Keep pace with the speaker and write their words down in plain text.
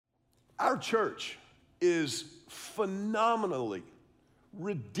Our church is phenomenally,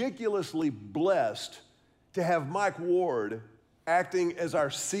 ridiculously blessed to have Mike Ward acting as our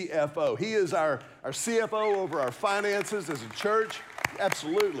CFO. He is our CFO over our finances as a church,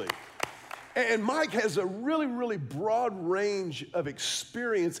 absolutely. And Mike has a really, really broad range of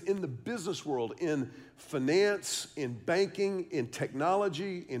experience in the business world, in finance, in banking, in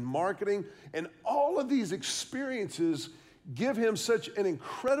technology, in marketing. And all of these experiences give him such an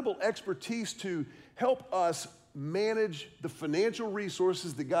incredible expertise to help us manage the financial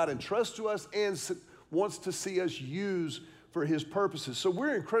resources that God entrusts to us and wants to see us use for his purposes. So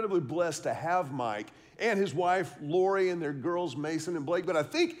we're incredibly blessed to have Mike and his wife, Lori, and their girls, Mason and Blake. But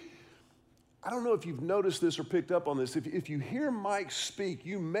I don't know if you've noticed this or picked up on this. If you hear Mike speak,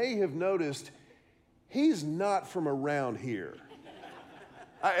 you may have noticed he's not from around here.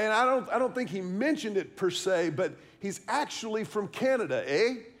 And I don't think he mentioned it per se, but he's actually from Canada,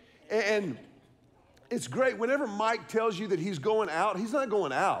 eh? And it's great. Whenever Mike tells you that he's going out, he's not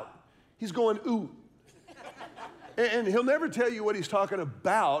going out. He's going ooh. And he'll never tell you what he's talking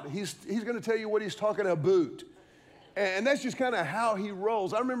about. He's going to tell you what he's talking about. And that's just kind of how he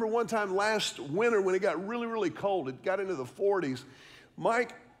rolls. I remember one time last winter when it got really, really cold, it got into the 40s,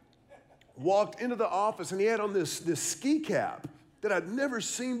 Mike walked into the office and he had on this ski cap that I'd never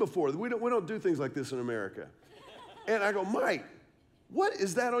seen before. We don't do things like this in America. And I go, Mike, what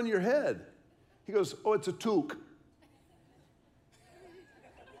is that on your head? He goes, oh, it's a toque.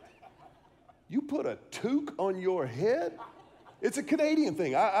 You put a toque on your head? It's a Canadian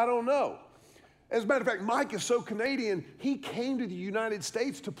thing. I don't know. As a matter of fact, Mike is so Canadian, he came to the United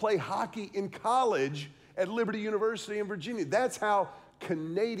States to play hockey in college at Liberty University in Virginia. That's how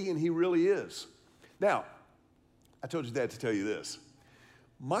Canadian he really is. Now, I told you that to tell you this.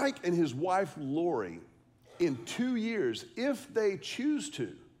 Mike and his wife, Lori, in 2 years, if they choose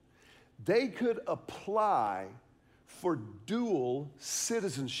to, they could apply for dual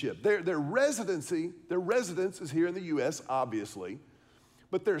citizenship. Their residence is here in the U.S., obviously,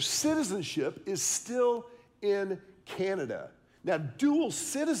 but their citizenship is still in Canada. Now, dual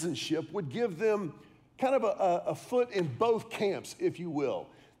citizenship would give them kind of a foot in both camps, if you will.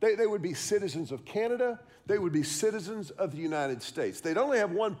 They would be citizens of Canada. They would be citizens of the United States. They'd only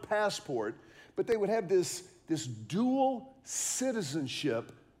have one passport, but they would have this dual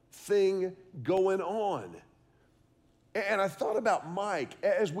citizenship thing going on. And I thought about Mike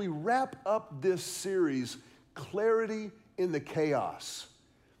as we wrap up this series, Clarity in the Chaos.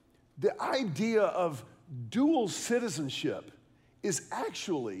 The idea of dual citizenship is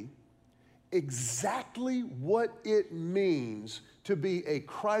actually exactly what it means to be a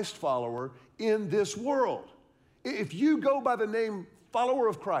Christ follower in this world. If you go by the name follower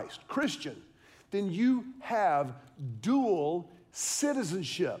of Christ, Christian, then you have dual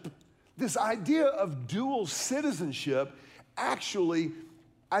citizenship. This idea of dual citizenship actually,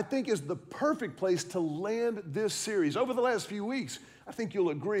 I think, is the perfect place to land this series. Over the last few weeks, I think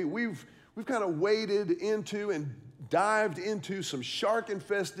you'll agree, we've kind of waded into and dived into some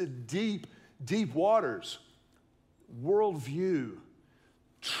shark-infested deep waters. Worldview,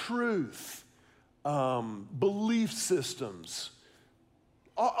 truth, belief systems,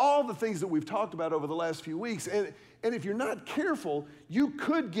 all the things that we've talked about over the last few weeks. And if you're not careful, you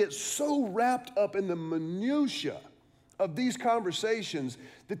could get so wrapped up in the minutia of these conversations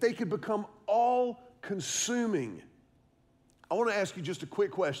that they could become all-consuming. I want to ask you just a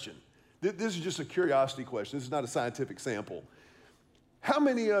quick question. This is just a curiosity question. This is not a scientific sample. How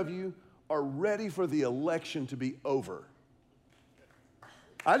many of you are ready for the election to be over?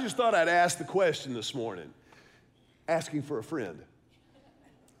 I just thought I'd ask the question this morning, asking for a friend.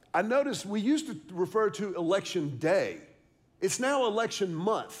 I noticed we used to refer to election day. It's now election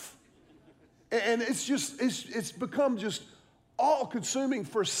month. And it's become just all-consuming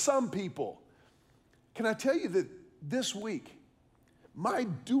for some people. Can I tell you that this week, my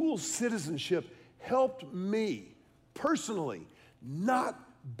dual citizenship helped me personally not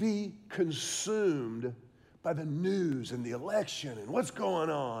be consumed by the news and the election and what's going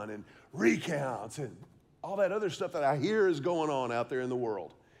on and recounts and all that other stuff that I hear is going on out there in the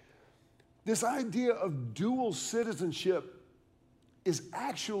world. This idea of dual citizenship is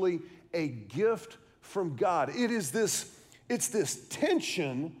actually a gift from God. It's this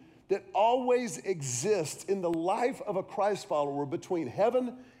tension that always exists in the life of a Christ follower between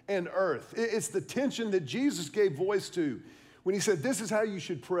heaven and earth. It's the tension that Jesus gave voice to when he said, this is how you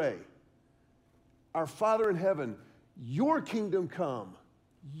should pray. Our Father in heaven, your kingdom come,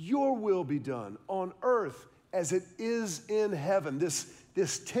 your will be done on earth as it is in heaven. This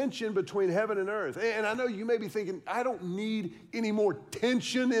this tension between heaven and earth. And I know you may be thinking, I don't need any more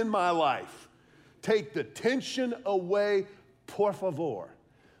tension in my life. Take the tension away, por favor.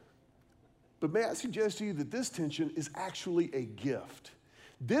 But may I suggest to you that this tension is actually a gift.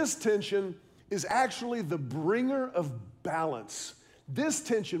 This tension is actually the bringer of balance. This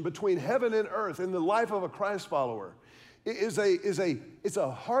tension between heaven and earth in the life of a Christ follower it's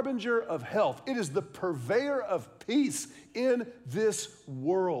a harbinger of health. It is the purveyor of peace in this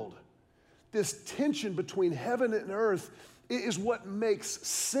world. This tension between heaven and earth is what makes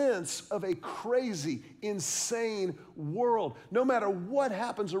sense of a crazy, insane world. No matter what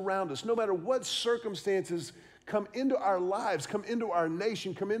happens around us, no matter what circumstances come into our lives, come into our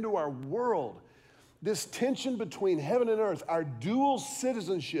nation, come into our world, this tension between heaven and earth, our dual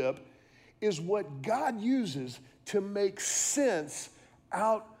citizenship, is what God uses to make sense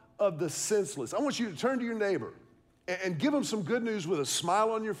out of the senseless. I want you to turn to your neighbor and give them some good news with a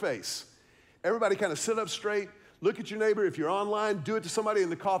smile on your face. Everybody kind of sit up straight, look at your neighbor. If you're online, do it to somebody in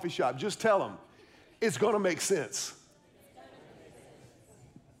the coffee shop. Just tell them, it's going to make sense.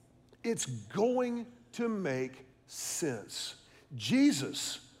 It's going to make sense.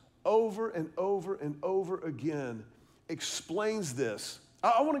 Jesus, over and over and over again, explains this.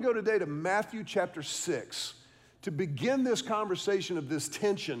 I want to go today to Matthew chapter 6 to begin this conversation of this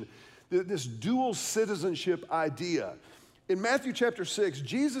tension, this dual citizenship idea. In Matthew chapter 6,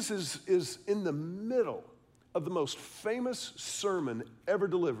 Jesus is in the middle of the most famous sermon ever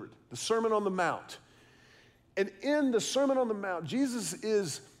delivered, the Sermon on the Mount. And in the Sermon on the Mount, Jesus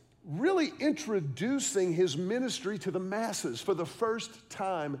is really introducing his ministry to the masses for the first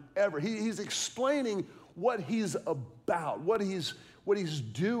time ever. He's explaining what he's about, what he's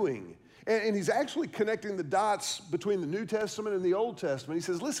doing. And he's actually connecting the dots between the New Testament and the Old Testament. He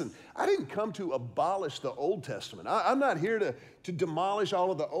says, listen, I didn't come to abolish the Old Testament. I'm not here to demolish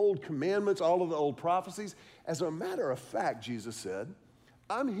all of the old commandments, all of the old prophecies. As a matter of fact, Jesus said,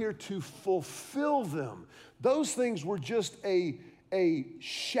 I'm here to fulfill them. Those things were just a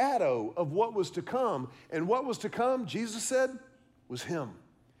shadow of what was to come. And what was to come, Jesus said, was him.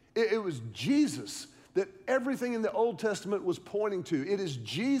 It was Jesus that everything in the Old Testament was pointing to. It is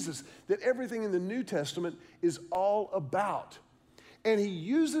Jesus that everything in the New Testament is all about. And he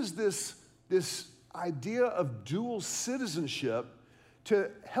uses this idea of dual citizenship to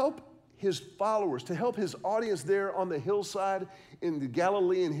help his followers, to help his audience there on the hillside in the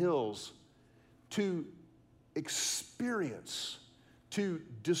Galilean hills to experience, to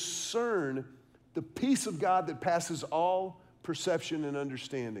discern the peace of God that passes all perception and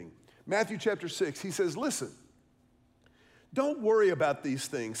understanding. Matthew chapter 6, he says, listen, don't worry about these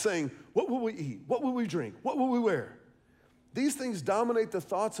things, saying, what will we eat? What will we drink? What will we wear? These things dominate the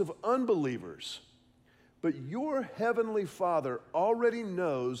thoughts of unbelievers. But your heavenly Father already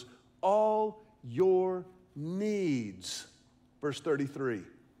knows all your needs. Verse 33,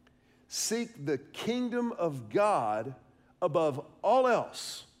 seek the kingdom of God above all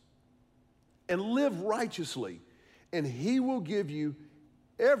else and live righteously, and he will give you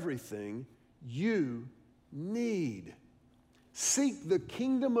everything you need. Seek the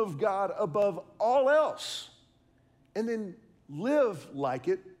kingdom of God above all else, and then live like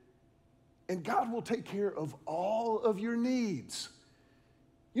it, and God will take care of all of your needs.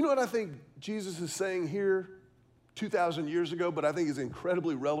 You know what I think Jesus is saying here 2,000 years ago, but I think is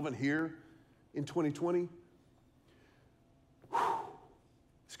incredibly relevant here in 2020?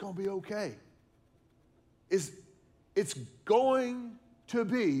 It's going to be okay. It's going to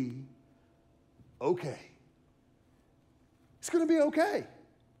be okay. It's going to be okay.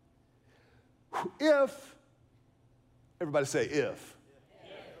 If, everybody say if.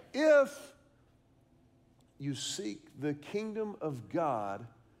 If you seek the kingdom of God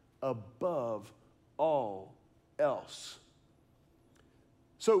above all else.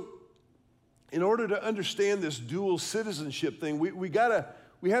 So, in order to understand this dual citizenship thing, we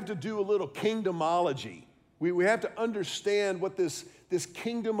have to do a little kingdomology. We have to understand what this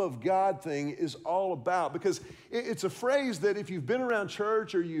kingdom of God thing is all about, because it's a phrase that if you've been around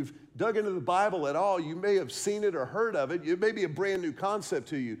church or you've dug into the Bible at all, you may have seen it or heard of it. It may be a brand new concept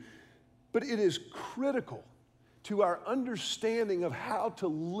to you, but it is critical to our understanding of how to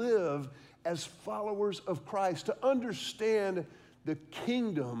live as followers of Christ, to understand the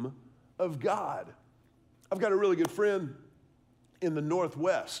kingdom of God. I've got a really good friend in the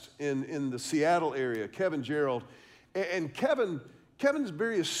Northwest, in the Seattle area, Kevin Gerald. And Kevin's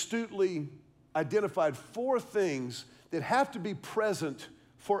very astutely identified 4 things that have to be present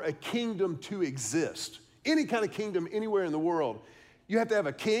for a kingdom to exist. Any kind of kingdom anywhere in the world. You have to have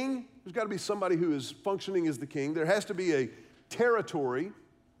a king. There's got to be somebody who is functioning as the king. There has to be territory,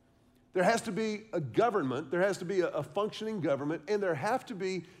 there has to be a government, there has to be a functioning government, and there have to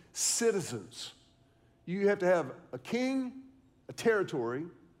be citizens. You have to have a king, a territory,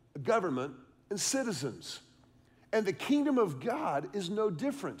 a government, and citizens. And the kingdom of God is no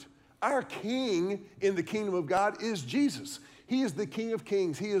different. Our king in the kingdom of God is Jesus. He is the King of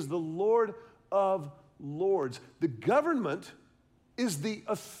Kings. He is the Lord of Lords. The government is the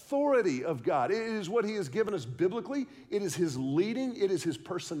authority of God. It is what he has given us biblically. It is his leading. It is his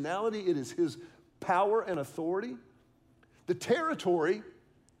personality. It is his power and authority. The territory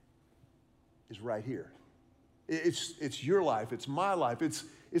is right here. It's your life. It's my life.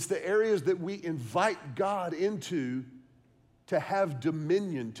 It's the areas that we invite God into to have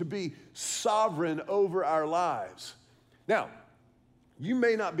dominion, to be sovereign over our lives. Now, you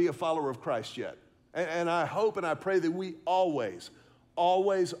may not be a follower of Christ yet. And I hope and I pray that we always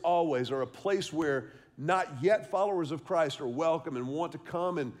are a place where not yet followers of Christ are welcome and want to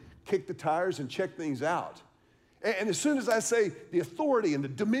come and kick the tires and check things out. And as soon as I say the authority and the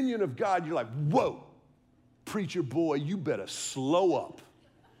dominion of God, you're like, whoa, preacher boy, you better slow up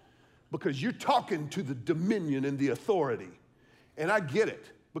because you're talking to the dominion and the authority. And I get it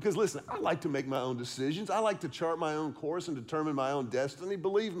because listen, I like to make my own decisions. I like to chart my own course and determine my own destiny,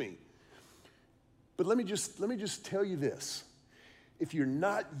 believe me. But let me just tell you this. If you're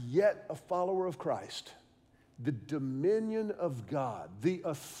not yet a follower of Christ, the dominion of God, the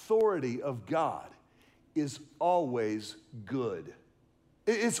authority of God is always good.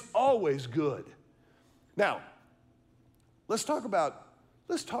 It's always good. Now, let's talk about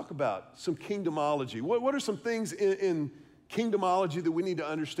some kingdomology. What are some things in kingdomology that we need to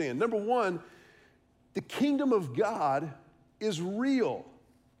understand? Number one, the kingdom of God is real.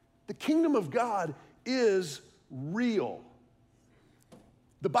 The kingdom of God is real.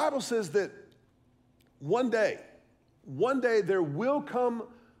 The Bible says that one day there will come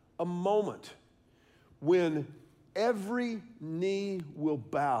a moment when every knee will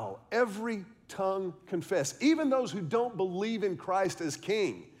bow, every tongue confess, even those who don't believe in Christ as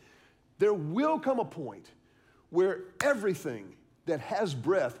king. There will come a point where everything that has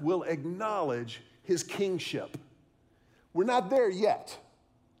breath will acknowledge his kingship. We're not there yet.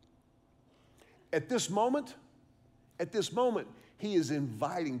 At this moment, he is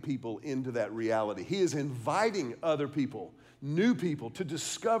inviting people into that reality. He is inviting other people, new people, to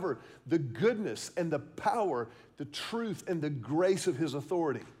discover the goodness and the power, the truth and the grace of his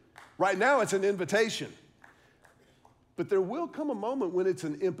authority. Right now, it's an invitation. But there will come a moment when it's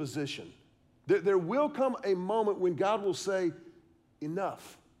an imposition. There will come a moment when God will say,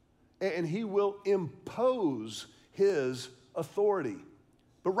 enough. And he will impose his authority.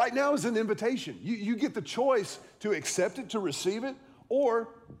 But right now is an invitation. You get the choice to accept it, to receive it, or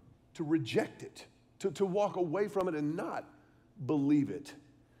to reject it, to walk away from it and not believe it.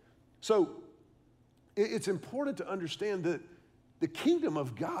 So it's important to understand that the kingdom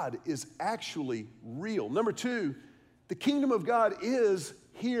of God is actually real. Number two, the kingdom of God is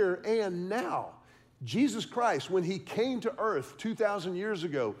here and now. Jesus Christ, when he came to earth 2,000 years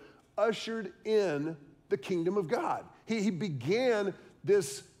ago, ushered in the kingdom of God. He began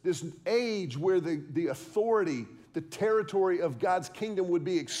this age where the authority, the territory of God's kingdom would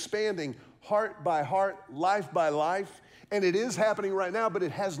be expanding heart by heart, life by life. And it is happening right now, but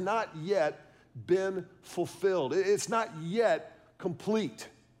it has not yet been fulfilled. It's not yet complete,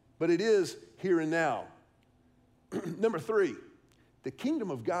 but it is here and now. Number three, the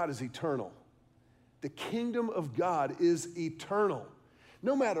kingdom of God is eternal. The kingdom of God is eternal.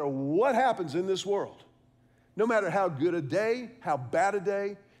 No matter what happens in this world, no matter how good a day, how bad a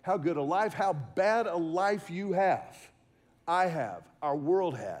day, how good a life, how bad a life you have, I have, our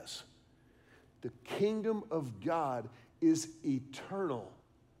world has, the kingdom of God is eternal.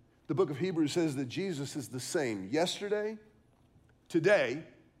 The book of Hebrews says that Jesus is the same yesterday, today,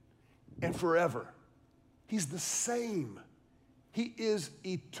 and forever. He's the same. He is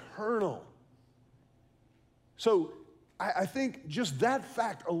eternal. So I think just that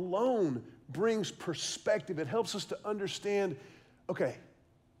fact alone brings perspective. It helps us to understand, okay,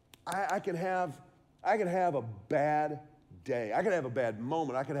 I can have a bad day. I can have a bad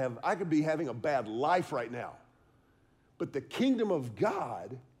moment. I could be having a bad life right now. But the kingdom of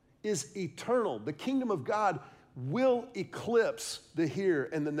God is eternal. The kingdom of God will eclipse the here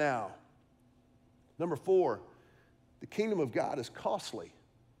and the now. Number four, the kingdom of God is costly.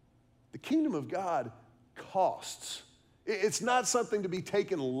 The kingdom of God costs. It's not something to be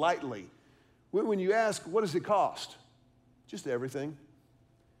taken lightly. When you ask, what does it cost? Just everything.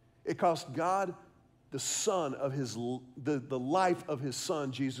 It cost God the son of the life of his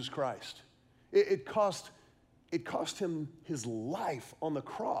son, Jesus Christ. It cost it cost him his life on the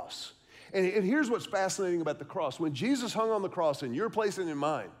cross. And here's what's fascinating about the cross. When Jesus hung on the cross in your place and in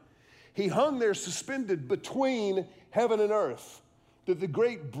mine, he hung there suspended between heaven and earth. The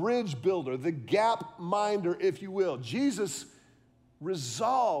great bridge builder, the gap minder, if you will. Jesus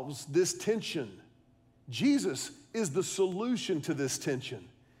resolves this tension. Jesus is the solution to this tension.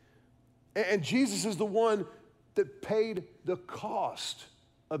 And Jesus is the one that paid the cost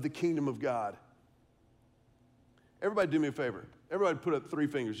of the kingdom of God. Everybody do me a favor. Everybody put up 3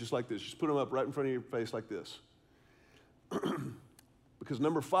 fingers just like this. Just put them up right in front of your face like this. Because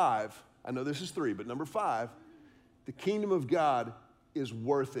number 5, I know this is 3, but number 5, the kingdom of God is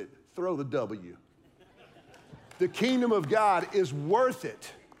worth it. Throw the W. The kingdom of God is worth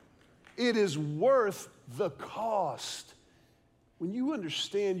it. It is worth the cost. When you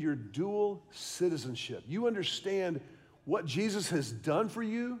understand your dual citizenship, you understand what Jesus has done for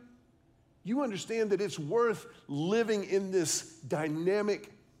you, you understand that it's worth living in this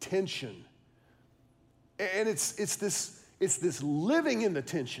dynamic tension. And it's this living in the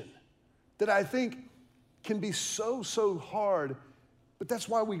tension that I think can be so hard. But that's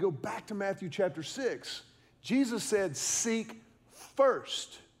why we go back to Matthew chapter 6. Jesus said, seek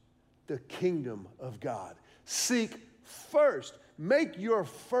first the kingdom of God. Seek first. Make your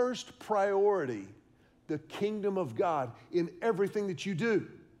first priority the kingdom of God in everything that you do.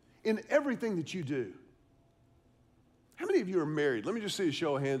 In everything that you do. How many of you are married? Let me just see a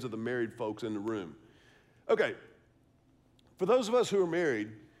show of hands of the married folks in the room. Okay, for those of us who are married,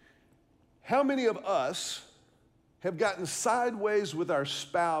 how many of us have gotten sideways with our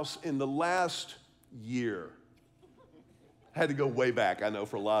spouse in the last year? Had to go way back, I know,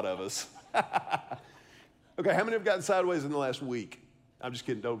 for a lot of us. Okay, how many have gotten sideways in the last week? I'm just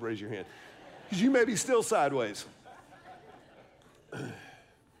kidding, don't raise your hand. Because you may be still sideways.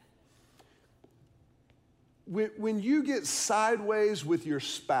 When you get sideways with your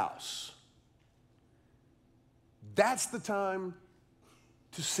spouse, that's the time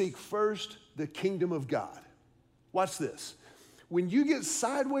to seek first the kingdom of God. Watch this. When you get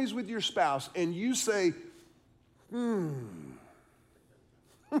sideways with your spouse and you say,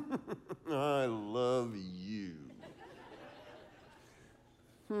 I love you.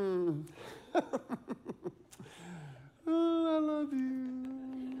 Oh, I love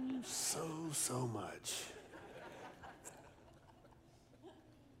you so much.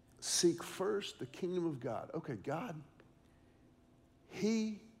 Seek first the kingdom of God. Okay, God,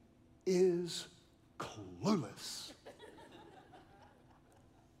 He is clueless.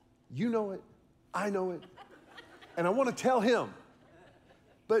 You know it, I know it, and I want to tell Him.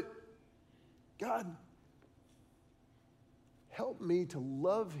 But God, help me to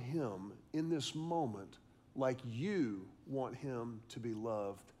love Him in this moment like you want Him to be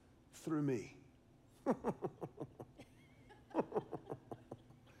loved through me.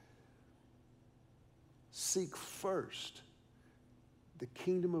 Seek first the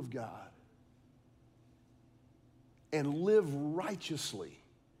kingdom of God and live righteously,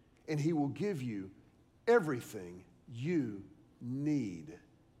 and He will give you everything you need.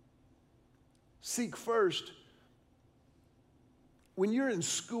 Seek first when you're in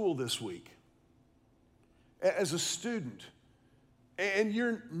school this week as a student and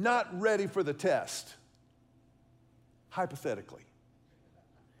you're not ready for the test, hypothetically,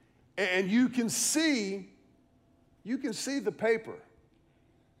 and you can see the paper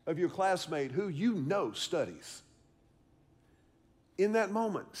of your classmate who you know studies. In that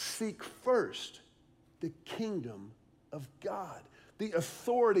moment, seek first the kingdom of God, the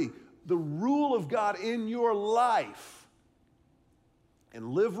authority, the rule of God in your life,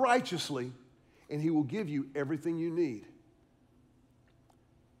 and live righteously, and He will give you everything you need.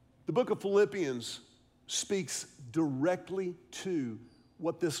 The book of Philippians speaks directly to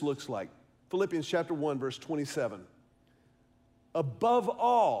what this looks like. Philippians chapter 1, verse 27. Above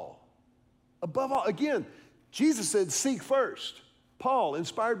all, again, Jesus said, seek first. Paul,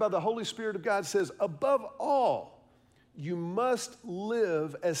 inspired by the Holy Spirit of God, says, above all, you must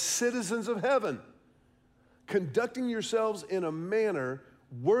live as citizens of heaven, conducting yourselves in a manner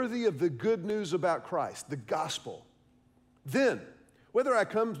worthy of the good news about Christ, the gospel. Then, whether I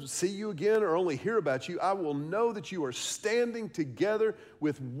come to see you again or only hear about you, I will know that you are standing together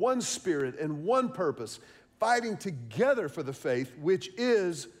with one spirit and one purpose, fighting together for the faith, which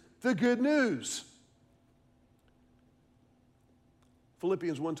is the good news.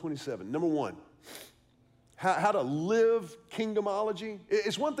 Philippians 1:27, number 1, how to live kingdomology.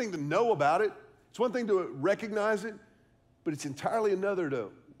 It's one thing to know about it. It's one thing to recognize it, but it's entirely another to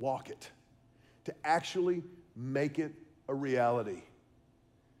walk it, to actually make it a reality.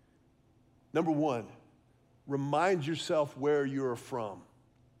 Number 1, remind yourself where you're from.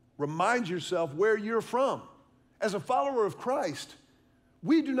 Remind yourself where you're from. As a follower of Christ,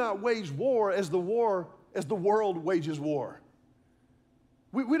 we do not wage war as the world wages war.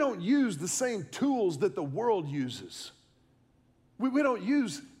 We don't use the same tools that the world uses. We don't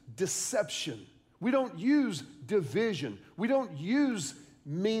use deception. We don't use division. We don't use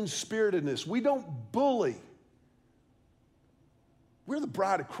mean-spiritedness. We don't bully. We're the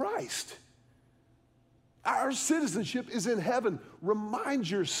bride of Christ. Our citizenship is in heaven. Remind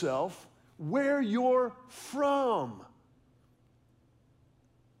yourself where you're from.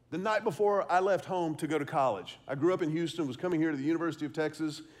 The night before I left home to go to college, I grew up in Houston, was coming here to the University of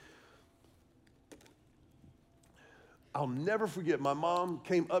Texas. I'll never forget, my mom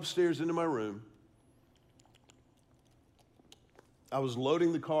came upstairs into my room. I was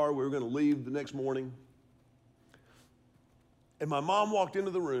loading the car. We were going to leave the next morning. And my mom walked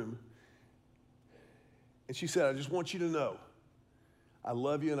into the room, and she said, I just want you to know, I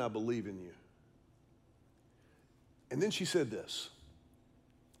love you and I believe in you. And then she said this.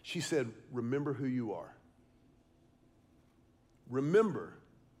 She said, remember who you are. Remember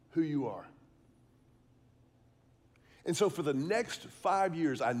who you are. And so for the next 5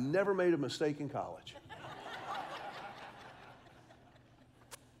 years, I never made a mistake in college.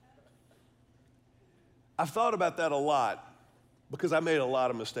 I've thought about that a lot because I made a lot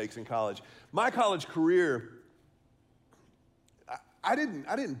of mistakes in college. My college career, I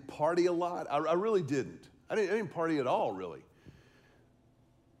didn't party a lot. I really didn't. I didn't party at all, really.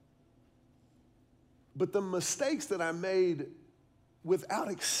 But the mistakes that I made, without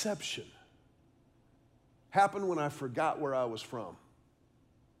exception, happened when I forgot where I was from.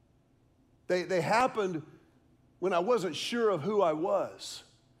 They happened when I wasn't sure of who I was.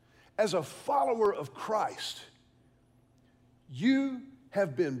 As a follower of Christ, you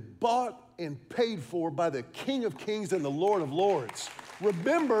have been bought and paid for by the King of Kings and the Lord of Lords.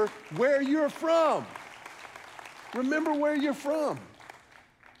 Remember where you're from. Remember where you're from.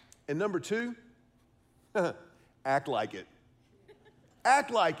 And number two, act like it.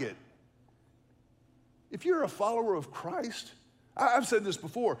 Act like it. If you're a follower of Christ, I've said this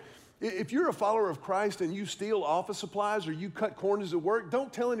before, if you're a follower of Christ and you steal office supplies or you cut corners at work,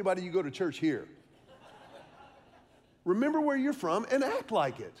 don't tell anybody you go to church here. Remember where you're from and act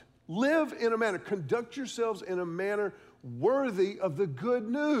like it. Live in a manner, conduct yourselves in a manner worthy of the good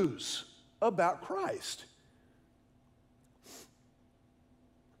news about Christ.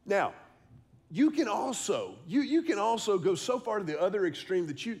 Now, you can also go so far to the other extreme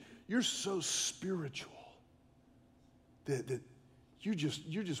that you're so spiritual that you're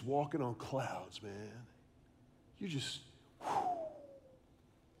just walking on clouds, man. Whew.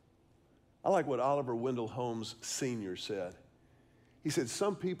 I like what Oliver Wendell Holmes Sr. said. He said,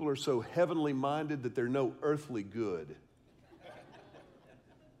 some people are so heavenly minded that they're no earthly good.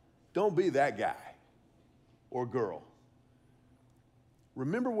 Don't be that guy or girl.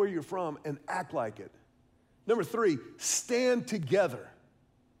 Remember where you're from and act like it. Number three, stand together.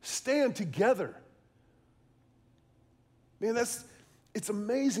 Stand together. Man, it's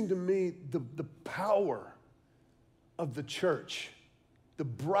amazing to me the power of the church, the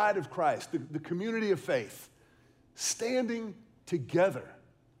bride of Christ, the community of faith, standing together.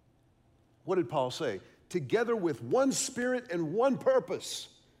 What did Paul say? Together with one spirit and one purpose.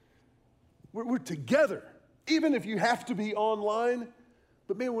 We're together, even if you have to be online.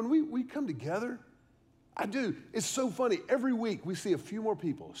 But man, when we come together, I do. It's so funny. Every week we see a few more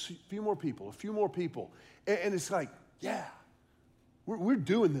people, a few more people, a few more people. And it's like, yeah, we're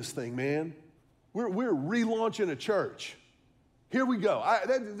doing this thing, man. We're relaunching a church. Here we go.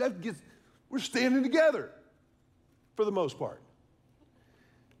 We're standing together for the most part.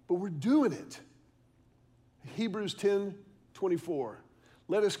 But we're doing it. Hebrews 10:24.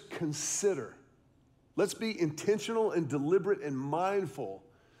 Let us consider. Let's be intentional and deliberate and mindful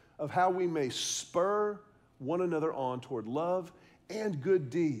of how we may spur one another on toward love and good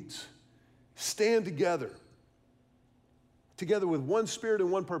deeds. Stand together with one spirit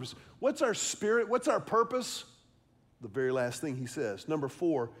and one purpose. What's our spirit? What's our purpose? The very last thing he says. Number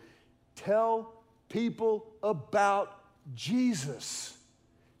 4, tell people about Jesus.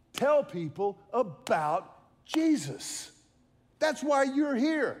 Tell people about Jesus. That's why you're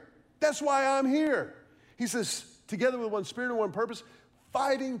here. That's why I'm here. He says, together with one spirit and one purpose,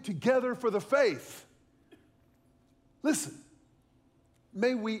 fighting together for the faith. Listen,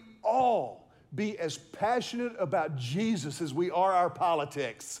 may we all be as passionate about Jesus as we are our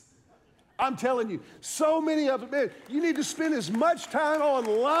politics. I'm telling you, so many of it, man, you need to spend as much time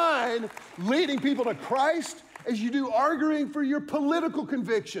online leading people to Christ as you do arguing for your political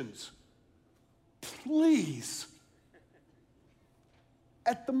convictions. Please.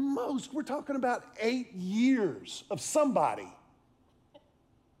 At the most, we're talking about 8 years of somebody.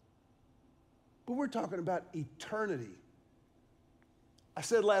 But we're talking about eternity. I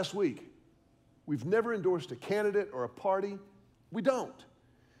said last week, we've never endorsed a candidate or a party. We don't.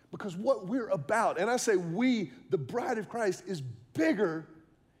 Because what we're about, and I say we, the bride of Christ, is bigger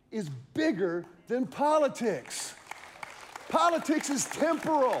than politics. Politics is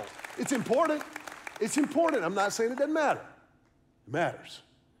temporal. It's important. It's important. I'm not saying it doesn't matter. It matters.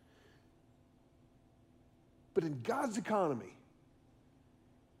 But in God's economy,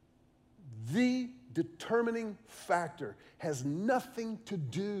 the determining factor has nothing to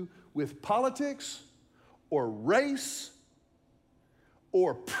do with politics or race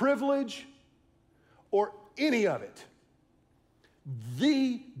or privilege or any of it.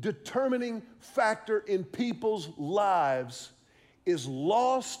 The determining factor in people's lives is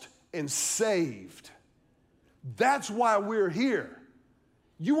lost and saved. That's why we're here.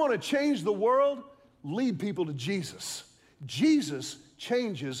 You want to change the world? Lead people to Jesus. Jesus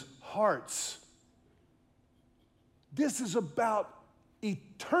changes hearts. This is about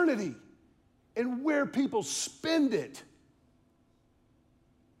eternity and where people spend it.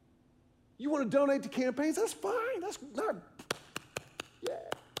 You want to donate to campaigns? That's fine. That's not, yeah.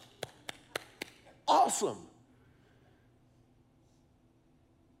 Awesome.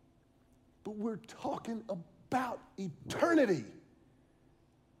 But we're talking about eternity,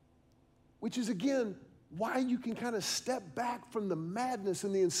 which is, again, why you can kind of step back from the madness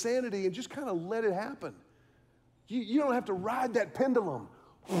and the insanity and just kind of let it happen. You don't have to ride that pendulum.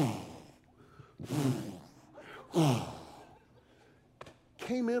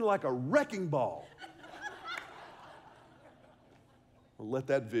 Came in like a wrecking ball. I'll let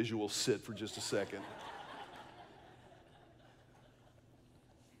that visual sit for just a second.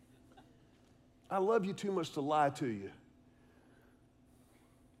 I love you too much to lie to you.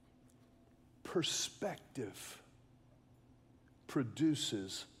 Perspective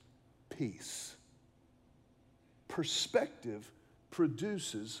produces peace. Perspective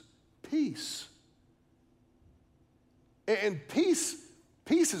produces peace. And peace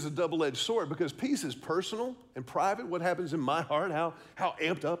is a double-edged sword, because peace is personal and private, what happens in my heart, how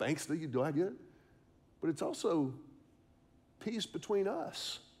amped up, angsty do I get? But it's also peace between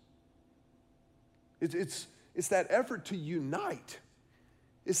us. It's that effort to unite.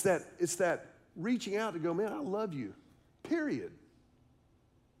 It's that reaching out to go, man, I love you, period.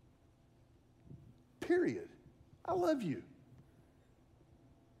 Period. I love you.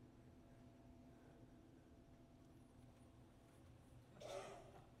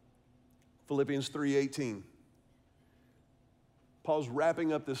 Philippians 3:18. Paul's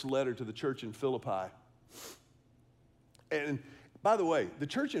wrapping up this letter to the church in Philippi. And by the way, the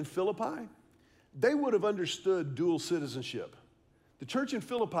church in Philippi, they would have understood dual citizenship. The church in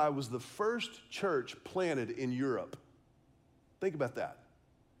Philippi was the first church planted in Europe. Think about that.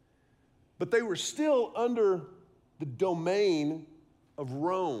 But they were still under the domain of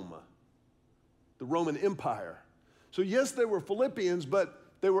Rome, the Roman Empire. So yes, they were Philippians, but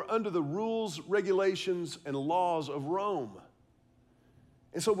they were under the rules, regulations, and laws of Rome.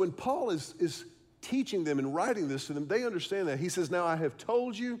 And so when Paul is teaching them and writing this to them, they understand that. He says, now I have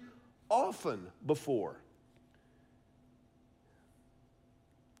told you often before,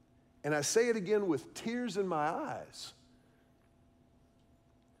 and I say it again with tears in my eyes,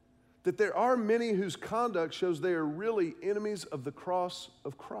 that there are many whose conduct shows they are really enemies of the cross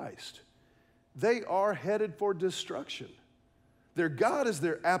of Christ. They are headed for destruction. Their God is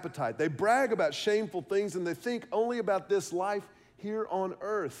their appetite. They brag about shameful things, and they think only about this life here on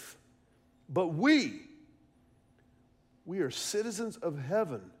earth. But we are citizens of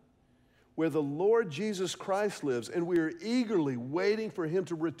heaven, where the Lord Jesus Christ lives, and we are eagerly waiting for him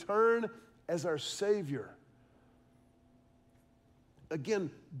to return as our Savior.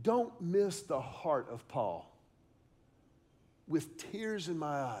 Again, don't miss the heart of Paul. With tears in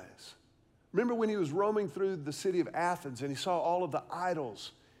my eyes. Remember when he was roaming through the city of Athens and he saw all of the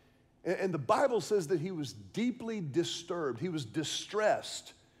idols? And the Bible says that he was deeply disturbed. He was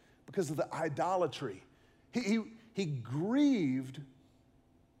distressed because of the idolatry. He grieved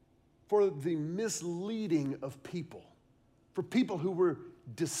for the misleading of people, for people who were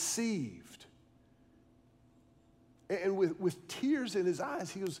deceived. And with tears in his eyes,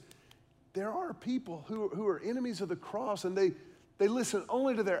 he goes, there are people who are enemies of the cross, and they listen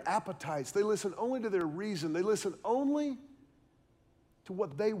only to their appetites. They listen only to their reason. They listen only to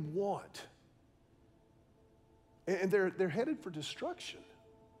what they want. And they're headed for destruction.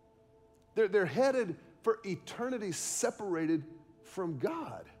 They're headed for eternity separated from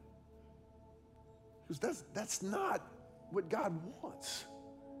God. Because that's not what God wants.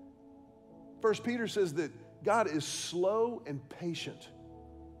 1 Peter says that God is slow and patient,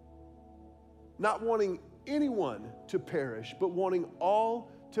 not wanting anyone to perish, but wanting all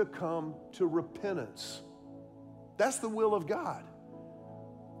to come to repentance. That's the will of God.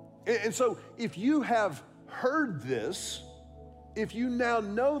 And so if you have heard this, if you now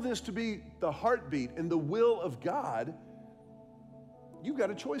know this to be the heartbeat and the will of God, you've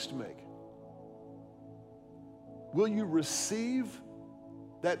got a choice to make. Will you receive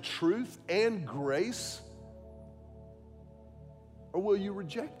that truth and grace, or will you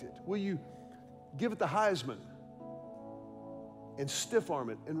reject it? Will you give it the Heisman and stiff arm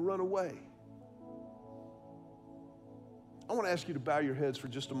it and run away? I want to ask you to bow your heads for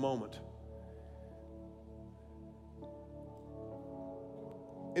just a moment.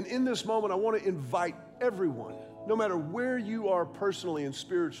 And in this moment, I want to invite everyone, no matter where you are personally and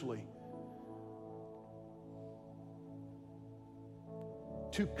spiritually,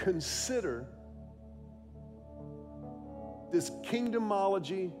 to consider this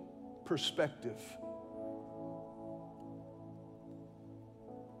kingdomology perspective.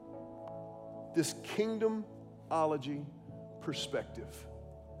 This kingdomology perspective.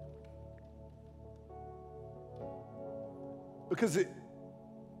 Because it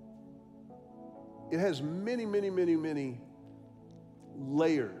has many, many, many, many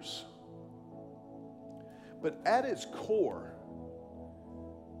layers. But at its core,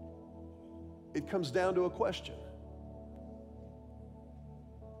 it comes down to a question.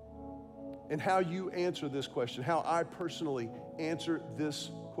 And how you answer this question, how I personally answer this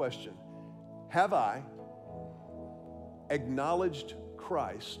question. Have I acknowledged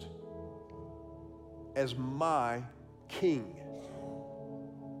Christ as my King?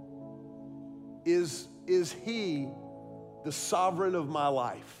 Is he the sovereign of my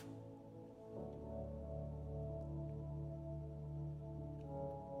life?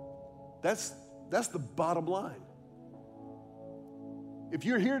 That's the bottom line. If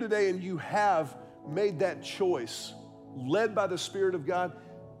you're here today and you have made that choice, led by the Spirit of God,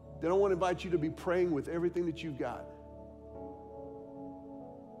 then I want to invite you to be praying with everything that you've got.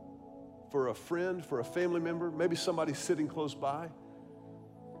 For a friend, for a family member, maybe somebody sitting close by.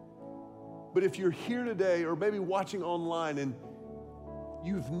 But if you're here today or maybe watching online and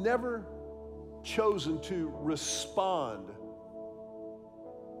you've never chosen to respond,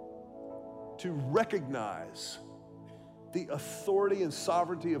 to recognize the authority and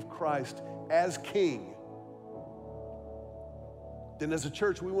sovereignty of Christ as King, then as a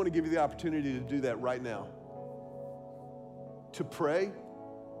church, we want to give you the opportunity to do that right now. To pray,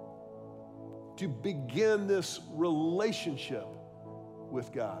 to begin this relationship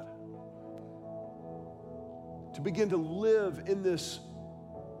with God. To begin to live in this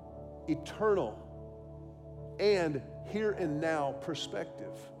eternal and here and now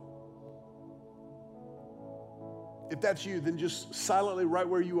perspective. If that's you, then just silently right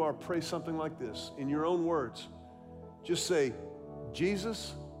where you are, pray something like this in your own words. Just say,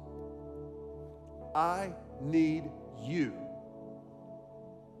 Jesus, I need you.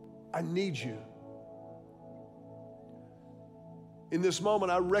 I need you. In this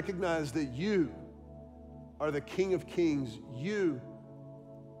moment, I recognize that you are the King of Kings. You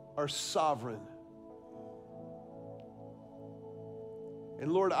are sovereign.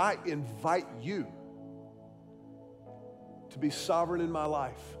 And Lord, I invite you to be sovereign in my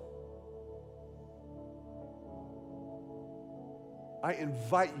life. I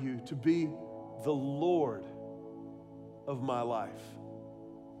invite you to be the Lord of my life.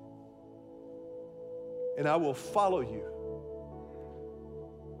 And I will follow you.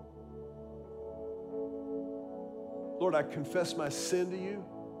 Lord, I confess my sin to you,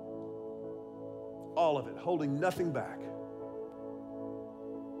 all of it, holding nothing back,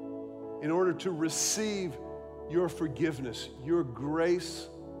 in order to receive your forgiveness, your grace,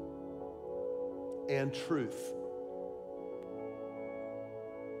 and truth.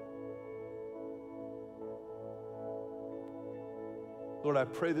 Lord, I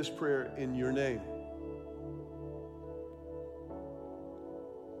pray this prayer in your name.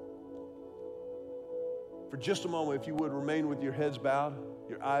 For just a moment, if you would, remain with your heads bowed,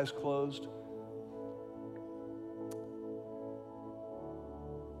 your eyes closed.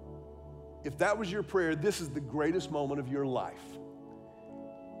 If that was your prayer, this is the greatest moment of your life.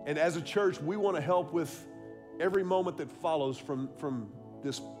 And as a church, we want to help with every moment that follows from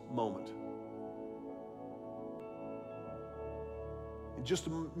this moment. In just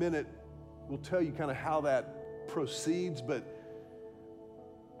a minute, we'll tell you kind of how that proceeds. But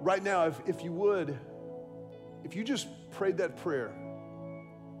right now, if you would, if you just prayed that prayer,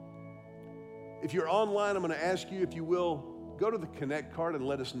 If you're online, I'm going to ask you, if you will, go to the Connect card and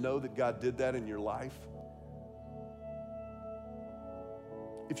let us know that God did that in your life.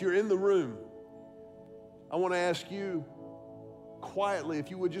 If you're in the room, I want to ask you quietly,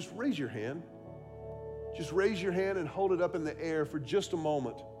 if you would just raise your hand. Just raise your hand and hold it up in the air for just a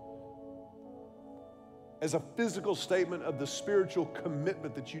moment as a physical statement of the spiritual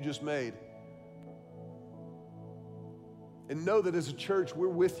commitment that you just made. And know that as a church, we're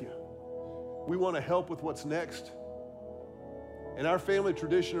with you. We want to help with what's next. And our family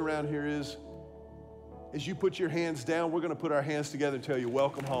tradition around here is, as you put your hands down, we're going to put our hands together and tell you,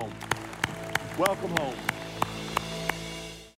 welcome home. Welcome home.